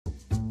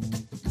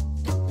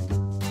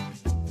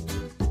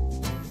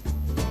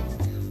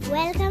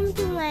Welcome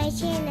to my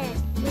channel.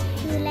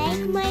 If you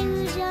like my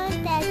videos,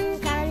 then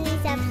kindly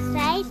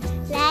subscribe,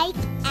 like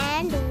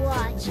and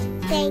watch.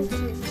 Thank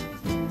you.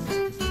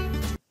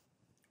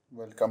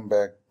 Welcome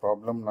back.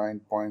 Problem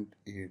 9.8.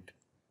 The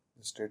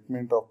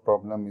statement of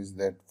problem is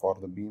that for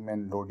the beam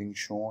and loading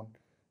shown,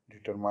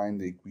 determine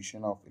the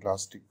equation of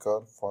elastic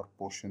curve for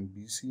portion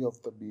BC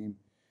of the beam.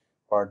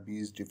 Part B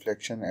is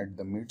deflection at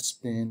the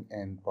mid-span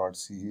and part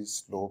C is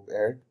slope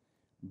at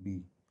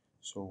B.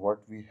 So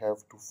what we have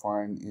to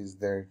find is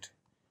that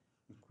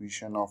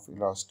equation of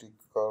elastic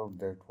curve,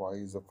 that y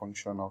is a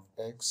function of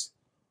x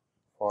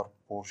for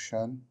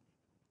portion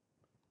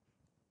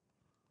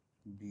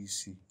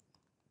BC.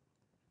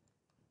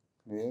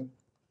 Clear?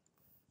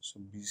 So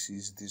BC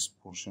is this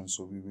portion,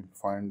 so we will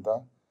find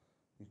the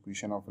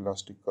equation of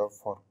elastic curve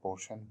for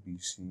portion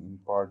BC. In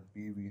part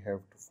B we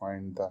have to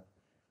find the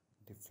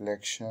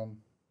deflection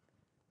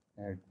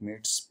at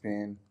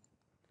mid-span,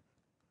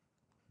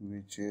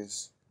 which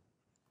is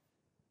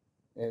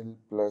L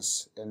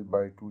plus L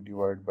by 2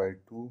 divided by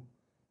 2,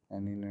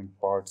 and in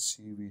part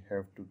C we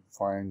have to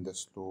find the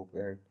slope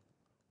at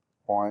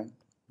point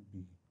B.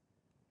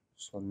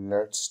 So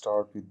let's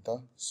start with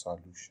the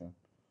solution.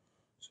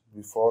 So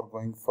before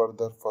going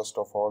further, first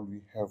of all we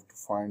have to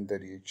find the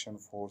reaction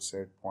force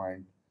at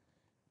point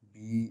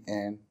B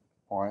and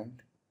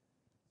point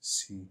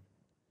C.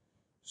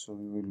 So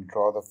we will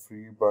draw the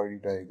free body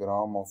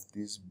diagram of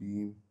this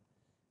beam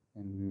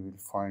and we will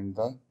find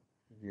the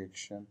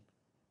reaction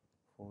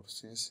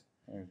forces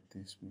at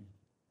this beam.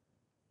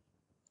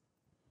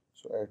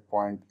 So at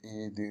point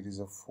A there is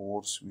a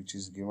force which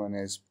is given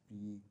as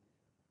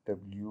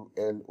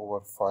PWL over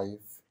 5.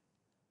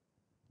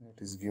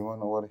 It is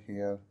given over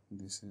here.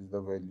 This is the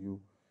value.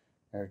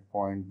 At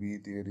point B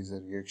there is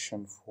a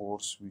reaction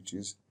force which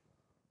is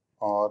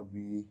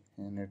RB,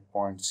 and at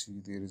point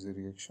C there is a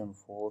reaction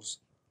force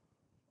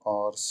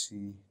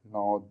RC.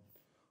 Now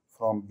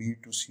from B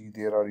to C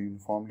there are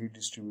uniformly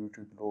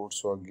distributed loads,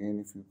 so again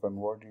if you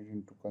convert it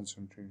into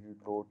concentrated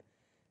load,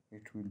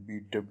 it will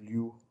be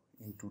W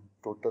into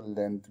total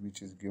length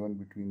which is given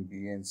between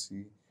B and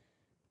C,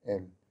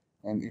 L,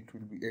 and it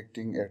will be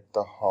acting at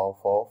the half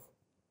of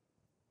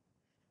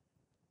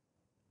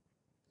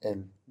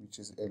L, which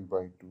is L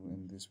by 2,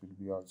 and this will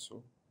be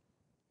also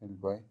L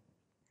by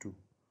 2.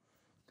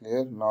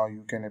 Clear? Now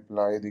you can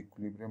apply the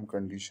equilibrium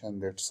condition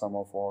that sum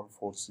of all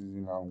forces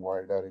in a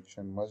y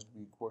direction must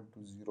be equal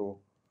to 0.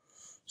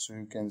 So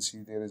you can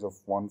see there is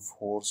one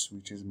force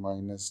which is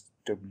minus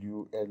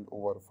WL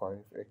over 5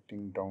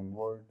 acting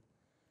downward.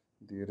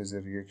 There is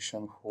a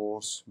reaction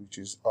force which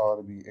is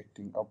RB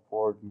acting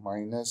upward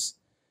minus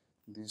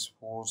this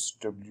force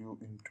W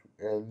into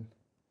L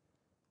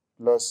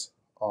plus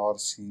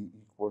RC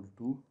equal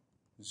to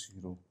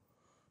 0.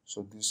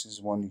 So this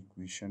is one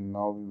equation.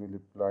 Now we will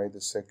apply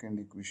the second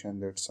equation,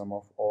 that sum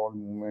of all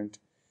movement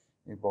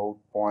about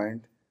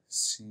point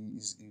C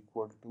is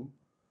equal to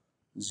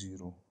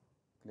 0.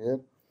 Clear?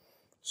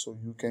 So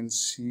you can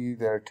see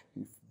that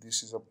if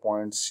this is a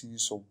point C,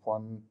 so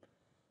one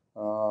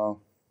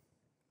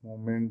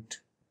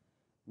moment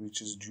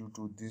which is due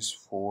to this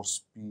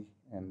force P,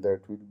 and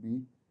that will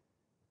be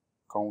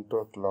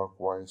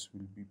counterclockwise,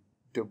 will be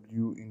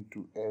W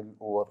into L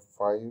over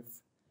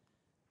 5,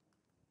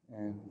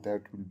 and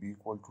that will be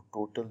equal to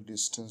total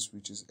distance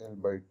which is L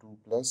by 2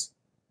 plus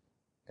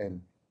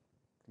L.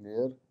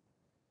 Clear?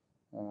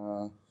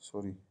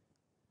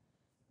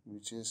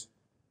 Which is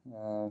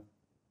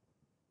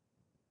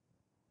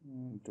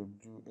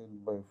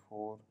WL by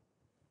 4,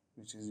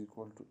 which is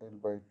equal to L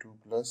by 2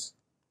 plus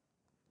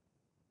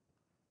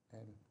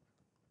L.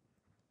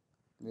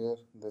 Clear?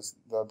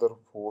 The other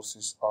force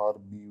is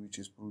RB, which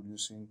is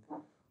producing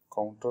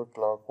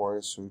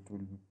counterclockwise, so it will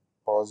be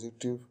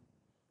positive.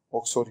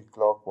 Oh, sorry,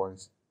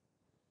 clockwise.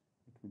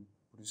 It will be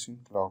producing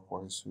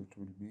clockwise, so it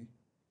will be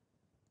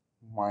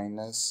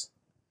minus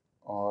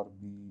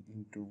RB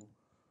into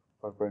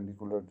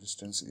perpendicular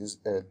distance is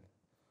L.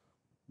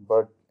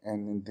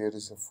 And there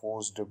is a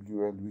force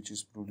WL which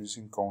is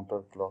producing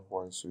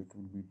counterclockwise, so it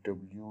will be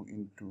W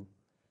into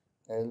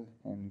L,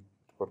 and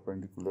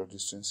perpendicular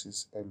distance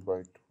is L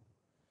by 2.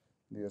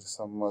 Their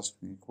sum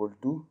must be equal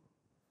to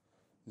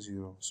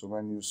 0. So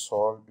when you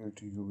solve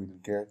it, you will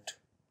get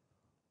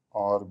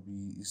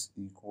RB is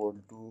equal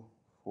to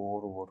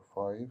 4 over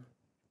 5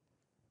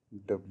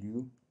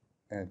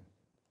 WL.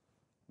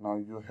 Now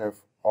you have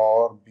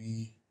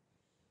RB,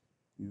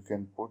 you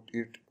can put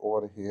it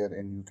over here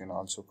and you can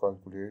also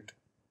calculate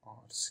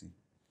RC.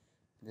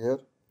 Clear?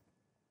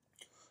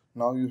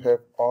 Now you have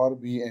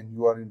RB and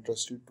you are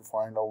interested to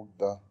find out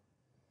the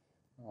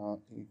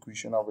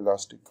equation of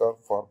elastic curve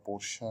for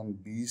portion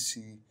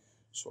BC.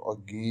 So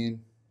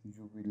again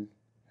you will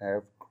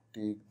have to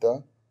take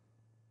the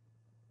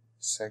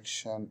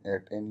section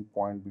at any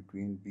point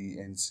between B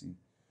and C.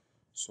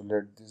 So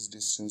let this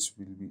distance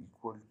will be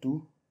equal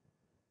to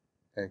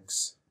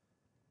X.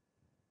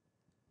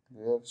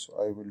 Clear? So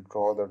I will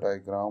draw the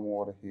diagram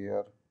over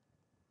here.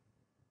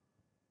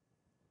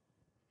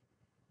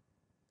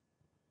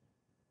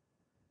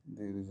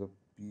 There is a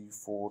P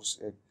force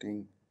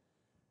acting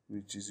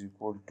which is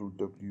equal to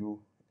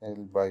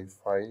WL by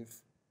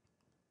 5.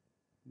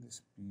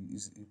 This P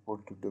is equal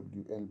to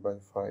WL by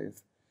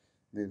 5.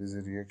 There is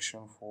a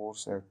reaction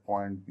force at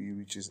point B,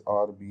 which is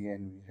RB,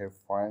 and we have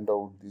find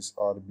out this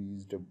RB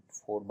is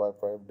 4 by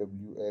 5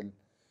 WL,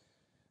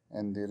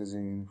 and there is a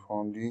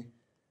uniformly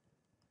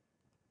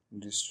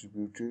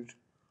distributed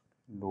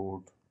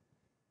load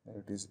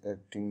that is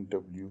acting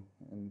W.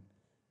 And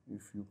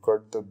if you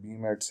cut the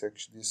beam at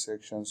this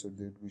section, so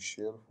there will be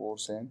shear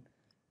force and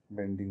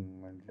bending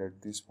moment.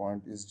 Let this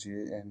point is J,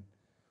 and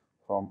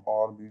from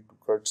RB to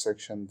cut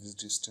section this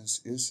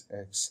distance is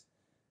X,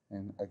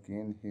 and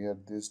again here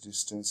this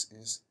distance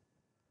is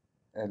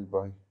L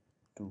by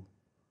 2.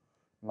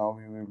 Now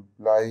we will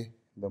apply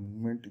the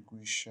moment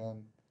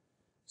equation.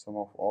 Sum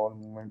of all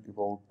moment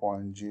about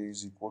point J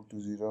is equal to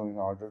 0 in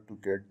order to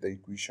get the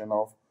equation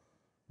of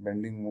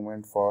bending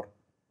moment for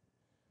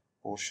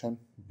portion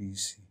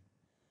BC.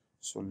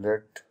 So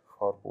let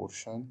for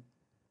portion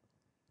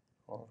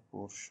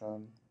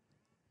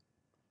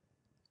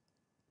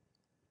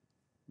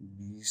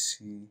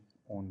BC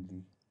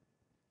only,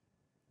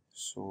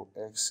 so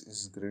X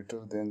is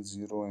greater than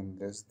 0 and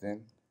less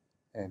than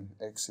L.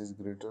 X is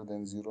greater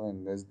than 0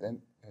 and less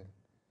than L.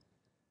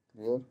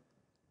 Clear?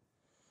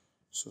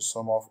 So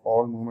sum of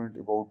all moment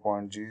about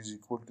point J is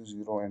equal to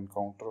 0 and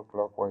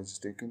counterclockwise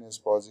taken as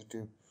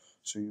positive.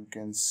 So you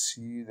can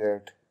see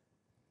that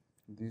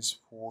this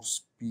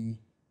force P,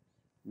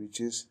 which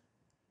is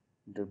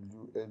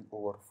WL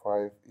over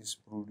 5, is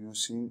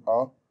producing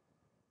a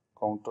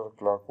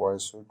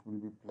counterclockwise. So it will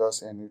be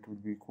plus, and it will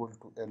be equal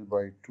to L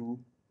by 2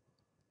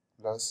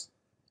 plus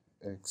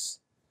X.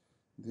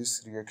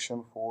 This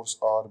reaction force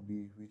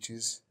RB, which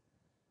is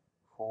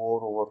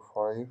 4 over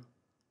 5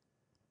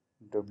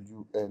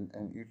 WL,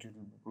 and it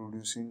will be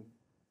producing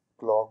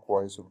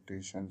clockwise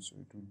rotation, so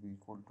it will be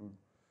equal to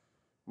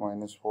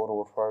minus 4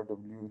 over 5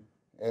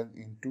 WL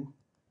into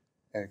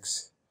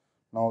X.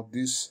 Now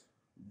this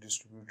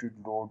distributed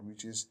load,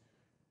 which is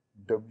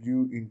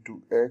W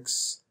into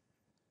X,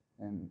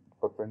 and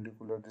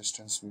perpendicular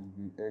distance will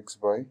be X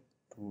by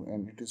 2,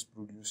 and it is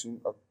producing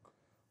a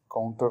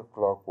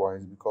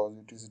counterclockwise because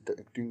it is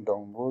acting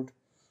downward,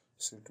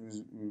 so it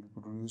will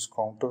produce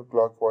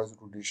counterclockwise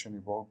rotation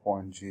about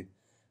point J.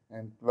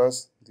 And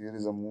plus there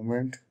is a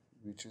moment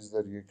which is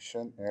the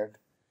reaction at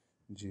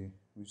J,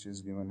 which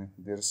is given.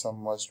 Their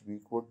sum must be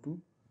equal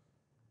to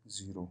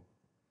 0.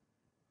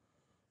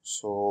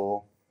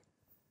 So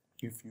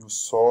if you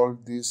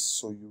solve this,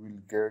 so you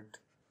will get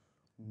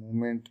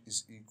moment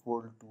is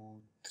equal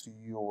to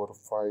 3 over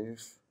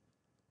 5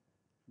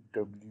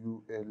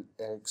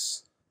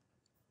 WLX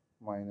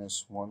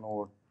minus 1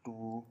 over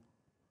 2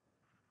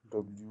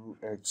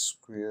 WX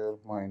square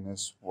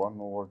minus 1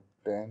 over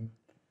 10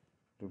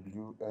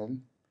 WL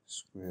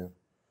square.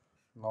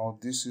 Now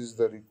this is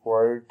the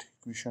required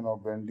equation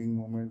of bending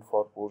moment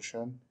for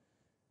portion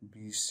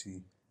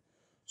BC.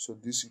 So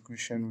this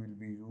equation will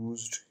be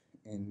used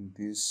in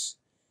this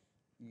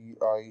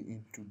EI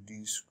into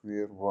D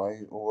square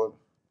Y over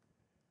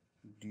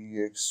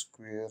DX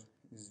square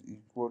is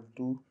equal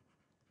to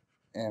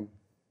M,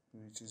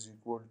 which is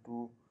equal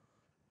to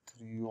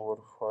 3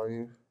 over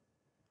 5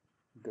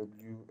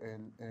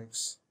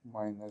 WLX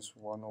minus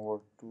 1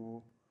 over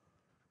 2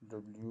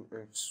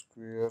 WX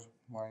square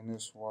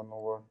minus 1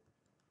 over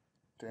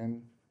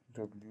 10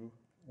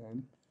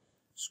 WL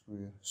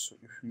square. So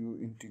if you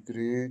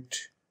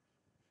integrate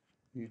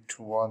it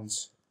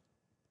once,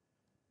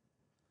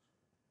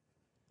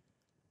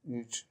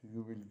 you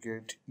will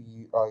get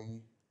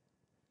EI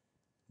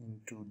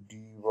into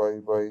dy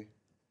by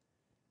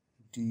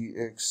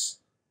dx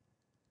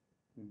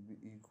will be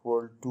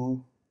equal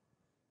to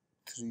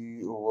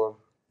 3 over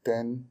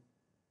 10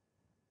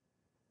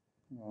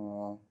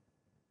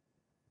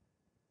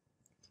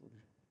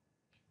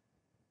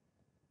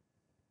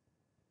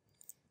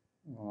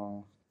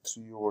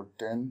 3 over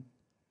 10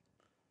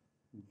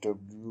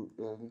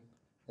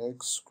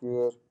 WLX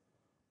square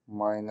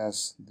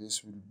minus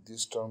this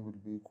term will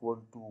be equal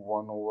to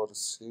 1 over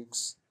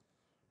 6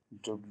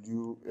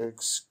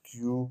 WX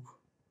cube.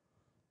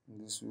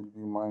 This will be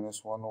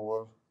minus 1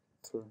 over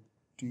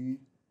 30.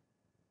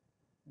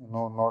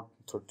 No, not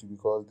 30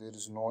 because there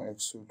is no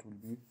x, so it will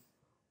be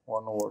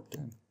 1 over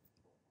 10.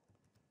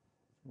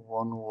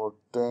 1 over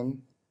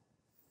 10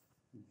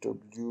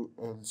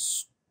 WL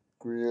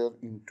square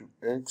into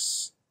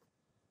x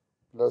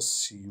plus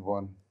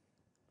C1.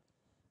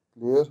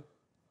 Clear?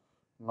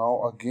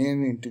 Now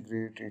again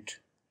integrate it.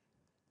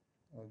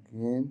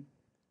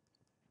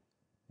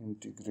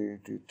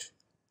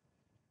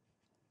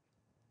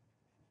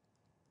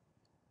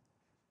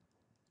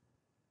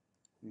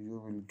 You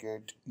will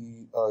get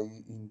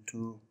EI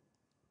into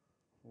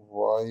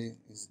y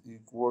is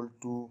equal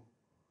to,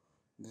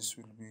 this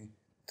will be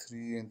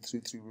 3 and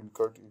 3 will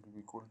cut, it will be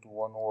equal to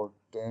 1 over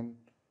 10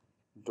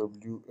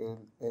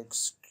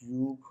 WLX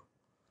cube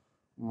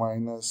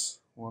minus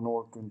 1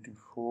 over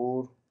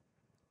 24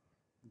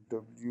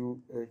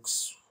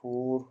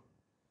 WX4.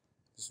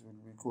 This will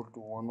be equal to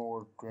 1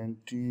 over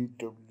 20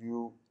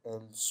 WL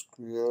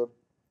square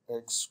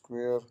x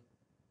square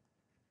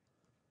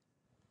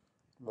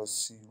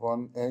plus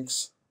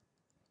C1x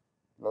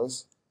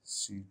plus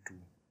C2.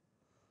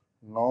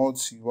 Now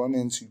C1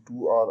 and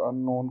C2 are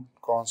unknown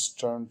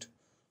constant,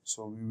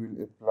 so we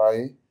will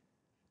apply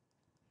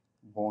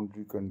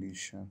boundary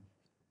condition.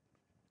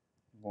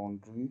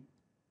 Boundary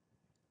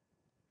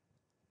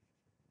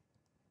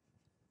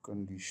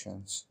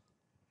conditions.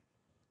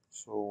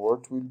 So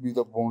what will be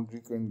the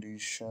boundary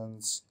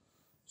conditions?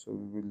 So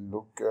we will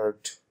look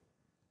at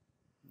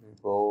the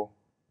bow.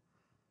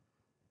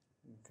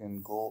 You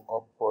can go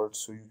upward,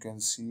 so you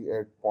can see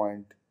at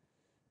point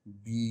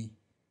B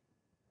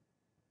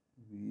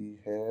we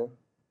have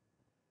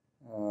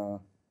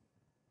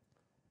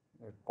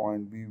at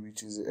point B,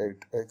 which is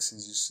at x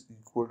is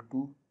equal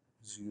to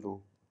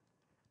 0,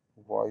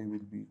 y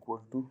will be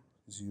equal to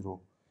 0,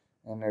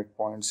 and at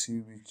point C,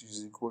 which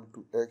is equal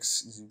to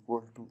x is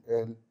equal to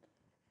L,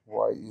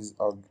 y is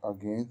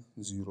again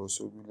 0.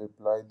 So we'll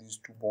apply these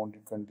two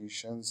boundary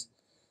conditions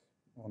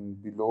on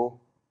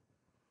below.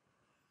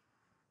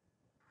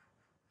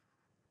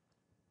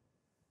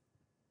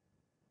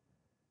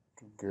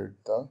 To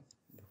get the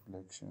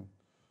deflection.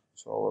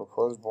 So our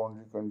first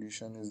boundary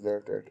condition is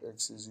that at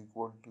x is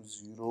equal to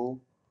 0,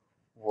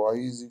 y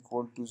is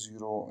equal to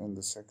 0, and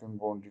the second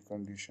boundary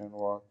condition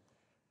was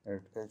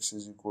at x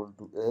is equal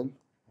to L,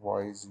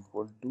 y is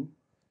equal to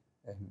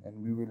N,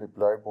 and we will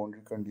apply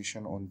boundary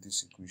condition on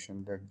this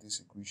equation. That this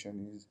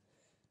equation is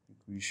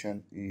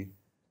equation A.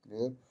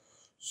 Clear?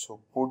 So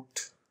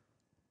put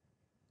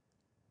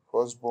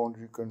first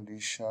boundary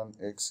condition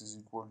x is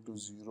equal to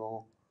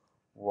 0,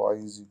 y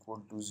is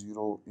equal to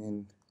 0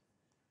 in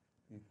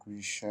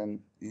equation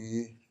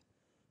A.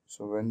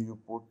 So when you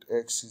put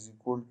x is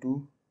equal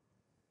to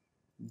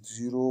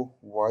 0,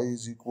 y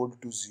is equal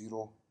to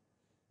 0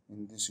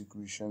 in this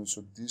equation,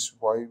 so this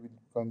y will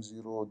become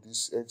 0,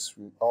 this x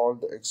will, all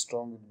the x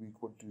term will be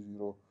equal to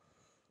 0,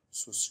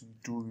 so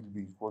C2 will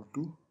be equal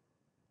to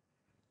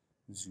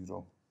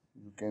 0.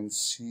 You can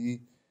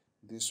see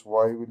this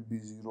y will be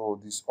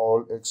 0, this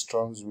all x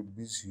terms will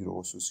be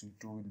 0, so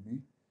C2 will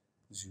be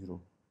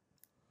 0.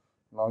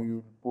 Now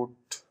you will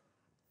put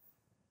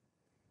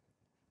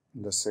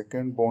the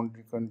second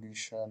boundary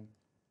condition,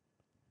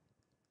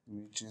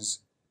 which is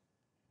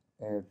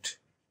at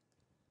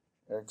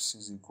x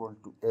is equal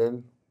to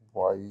L,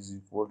 y is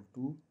equal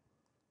to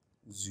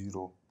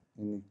 0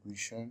 in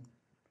equation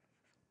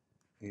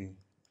A.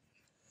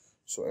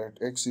 So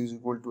at x is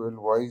equal to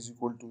L, y is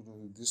equal to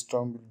 0, this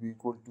term will be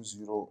equal to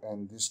 0,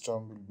 and this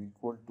term will be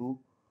equal to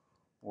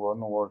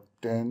 1 over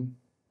 10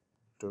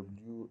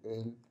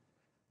 WL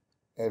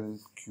L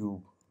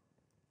cube.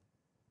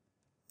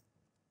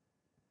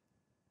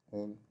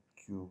 L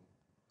cube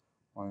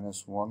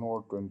minus 1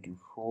 over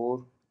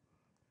 24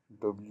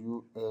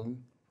 WL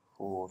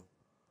 4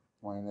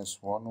 minus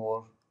 1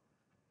 over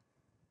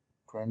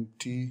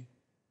 20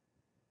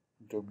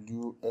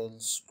 WL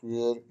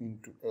square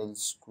into L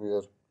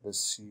square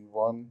plus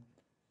C1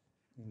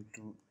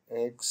 into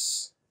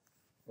X,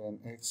 and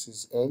X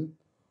is L,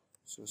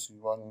 so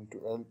C1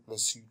 into L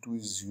plus C2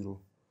 is 0.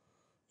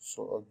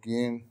 So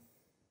again,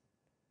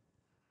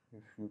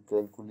 if you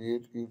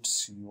calculate it,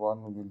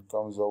 C1 will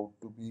comes out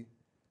to be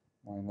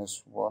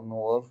minus 1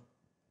 over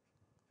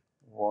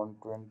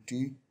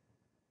 120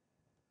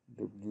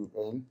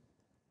 WL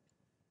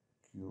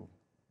cube.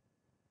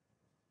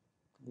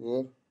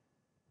 Clear?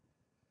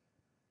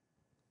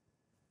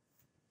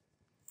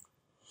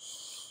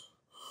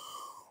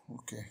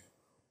 Okay,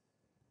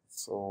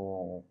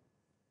 so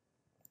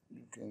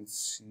you can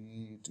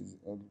see it is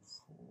L4,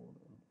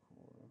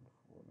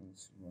 and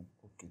C1.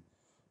 Okay,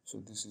 so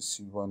this is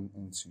C1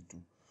 and C2.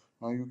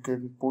 Now you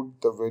can put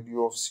the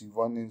value of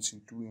C1 and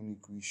C2 in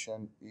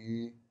equation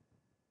A.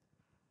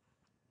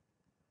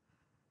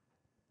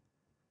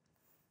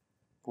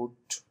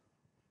 Put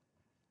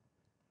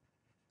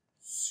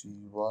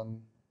C1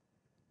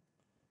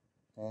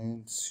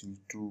 and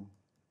C2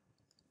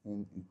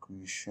 in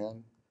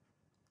equation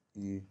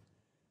A.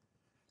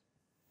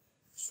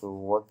 So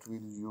what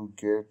will you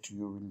get?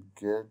 You will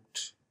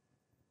get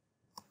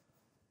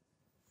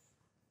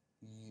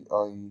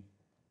EI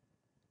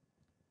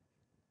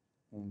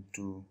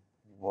into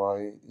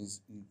y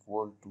is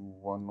equal to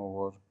 1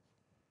 over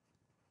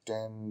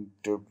 10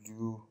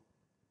 W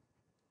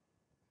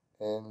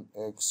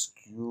Lx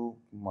cube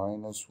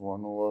minus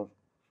 1 over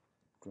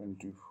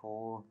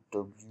 24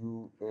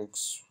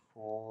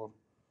 Wx4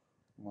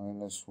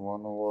 minus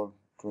 1 over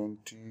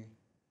 20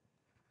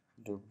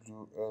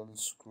 WL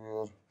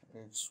square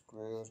x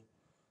square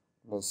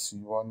plus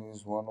C1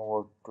 is 1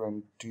 over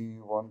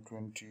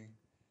 120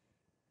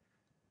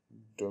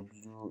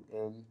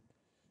 WL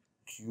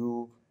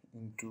cube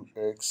into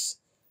x,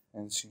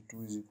 and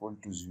C2 is equal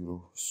to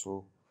 0.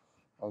 So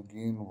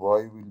again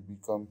y will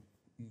become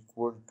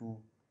equal to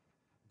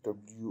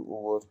W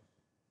over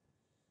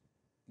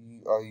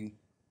EI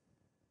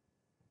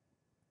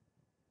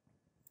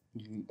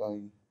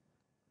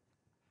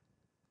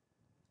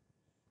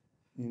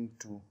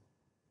into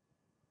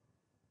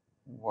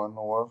 1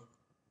 over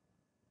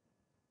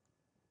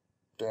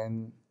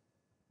 10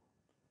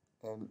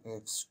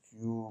 Lx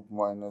cube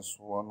minus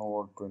 1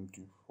 over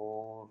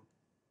 24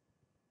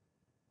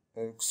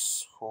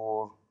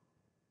 x4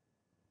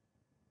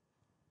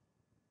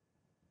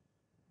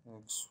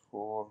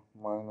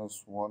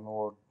 minus 1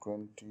 over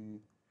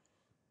 20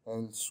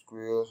 L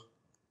square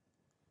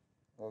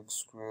x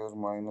square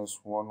minus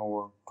 1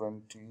 over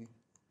 20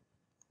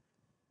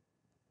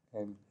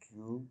 L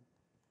cube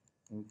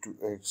into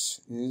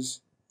x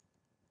is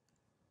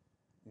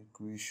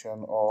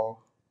equation of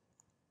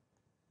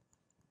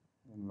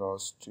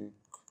elastic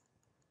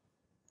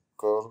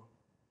curve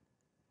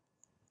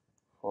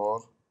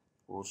for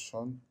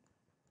portion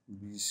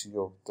BC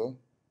of the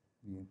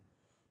beam.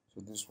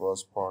 So this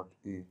was part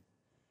A.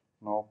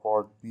 Now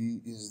part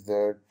B is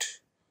that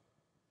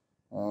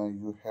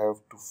you have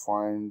to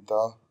find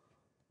the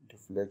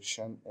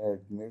deflection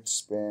at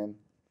mid-span.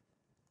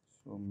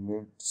 So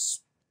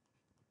mid-span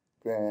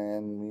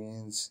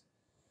means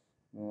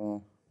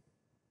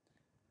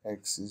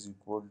x is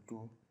equal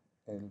to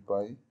L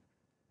by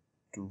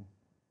 2.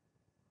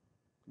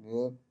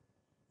 Clear?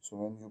 So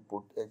when you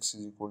put x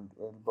is equal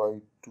to L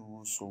by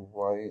 2, so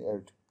y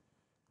at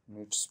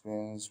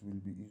mid-spans will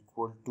be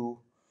equal to,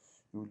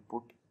 you will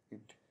put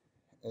it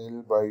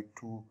L by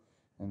 2,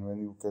 and when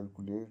you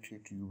calculate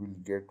it, you will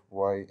get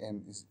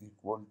ym is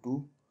equal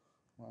to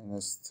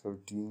minus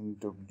 13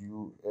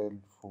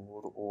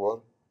 WL4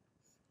 over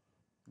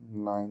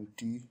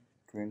 90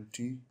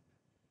 20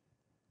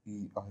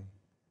 EI.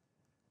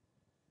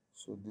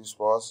 So this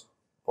was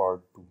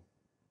part 2.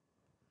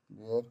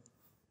 There,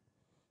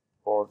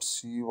 part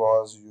C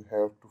was you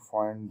have to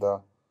find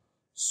the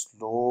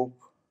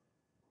slope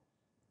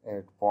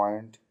at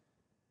point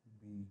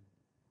B,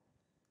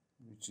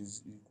 which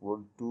is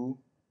equal to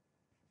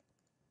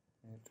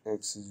at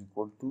x is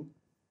equal to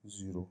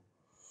 0.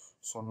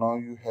 So now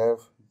you have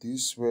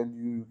this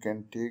value, you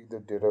can take the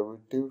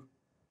derivative,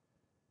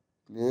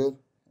 clear,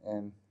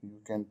 and you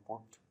can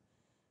put,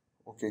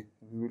 okay,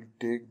 we will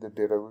take the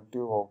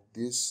derivative of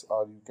this,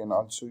 or you can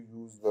also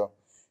use the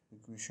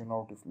equation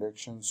of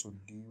deflection. So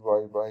dy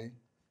by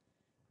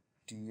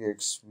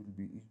dx will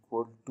be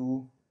equal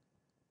to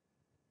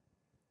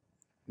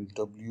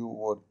w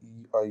over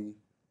ei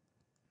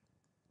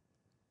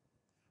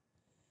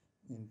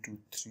into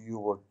 3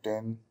 over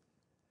 10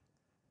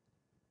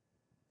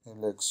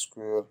 Lx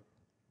square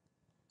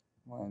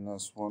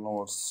minus 1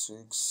 over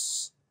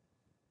 6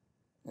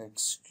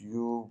 x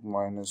cube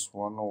minus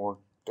 1 over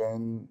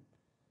 10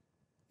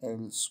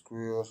 L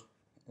square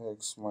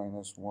x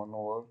minus 1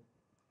 over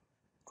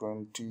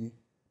 20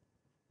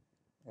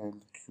 L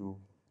cube.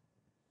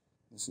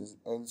 This is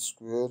L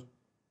square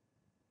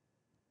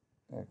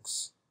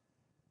x.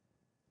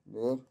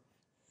 There,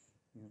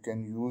 you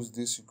can use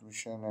this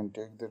equation and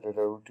take the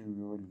derivative,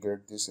 you will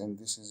get this, and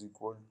this is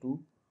equal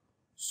to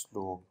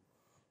slope.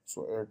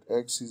 So at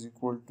x is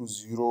equal to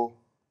 0,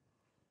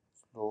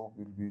 slope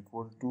will be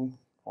equal to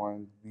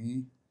point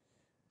B.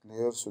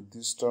 Clear? So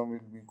this term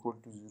will be equal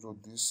to 0,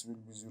 this will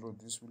be 0,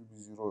 this will be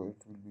 0,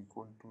 it will be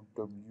equal to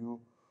W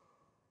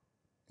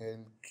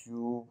L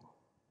cube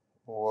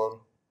over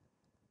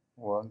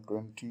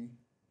 120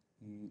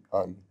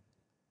 EI,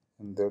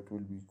 and that will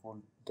be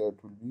equal,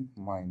 that will be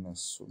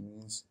minus, so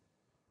means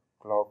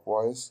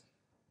clockwise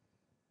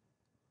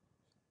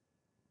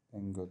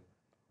angle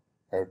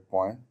at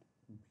point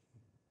B.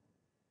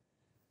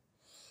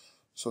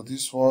 So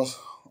this was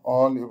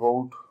all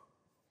about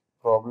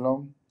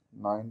problem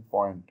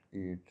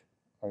 9.8.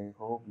 I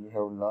hope you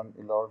have learned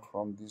a lot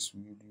from this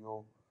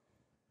video,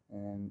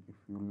 and if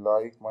you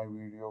like my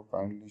video,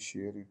 kindly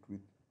share it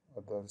with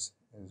others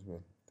as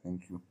well.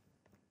 Thank you.